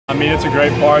I mean, it's a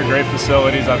great park, great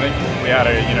facilities. I think we had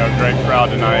a great crowd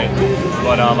tonight,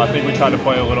 but I think we tried to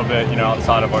play a little bit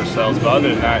outside of ourselves. But other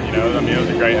than that, I mean, it was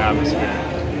a great atmosphere.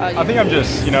 I think I'm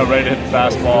just ready to hit the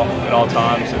fastball at all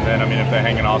times, and then I mean, if they're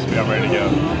hanging off speed, I'm ready to go.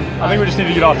 I think we just need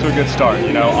to get off to a good start,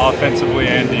 offensively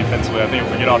and defensively. I think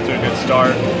if we get off to a good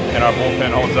start and our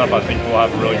bullpen holds up, I think we'll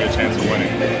have a really good chance of winning.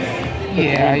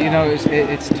 Yeah,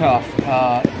 it's tough.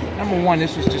 Number one,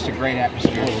 this was just a great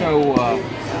atmosphere. So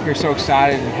we're so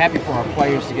excited and happy for our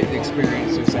players to get to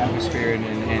experience this atmosphere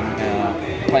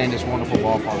and play in this wonderful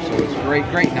ballpark. So it's a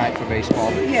great night for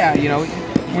baseball. But yeah,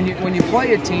 when you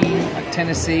play a team like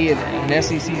Tennessee, an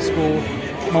SEC school,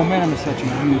 momentum is such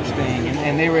a huge thing.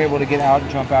 And they were able to get out and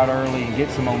jump out early and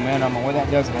get some momentum. And what that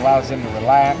does, it allows them to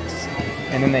relax.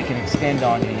 And then they can extend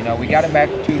on you. We got it back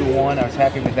 2-1. I was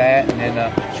happy with that, and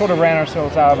then sort of ran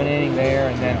ourselves out of an inning there.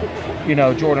 And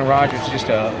then, Jordan Rogers just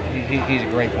he's a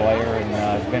great player and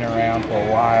has been around for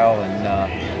a while,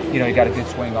 and he got a good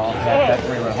swing off. That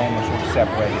three-run homer sort of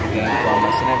separated the game from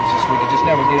us, and it was just we could just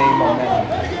never get any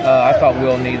momentum. I thought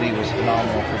Will Neely was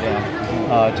phenomenal for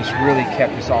them. Just really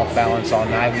kept us off balance all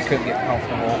night. We couldn't get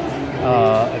comfortable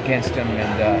against him,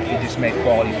 and he just made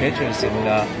quality pitches, and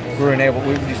we were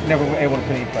just never able to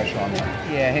put any pressure on him.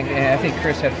 Yeah, and I think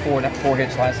Chris had four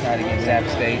hits last night against App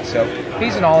State, so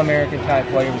he's an All-American type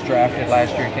player. Was drafted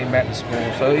last year, came back to school,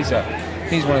 so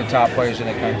he's one of the top players in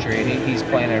the country, and he's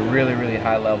playing at a really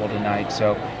high level tonight.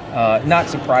 So not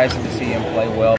surprising to see him play well.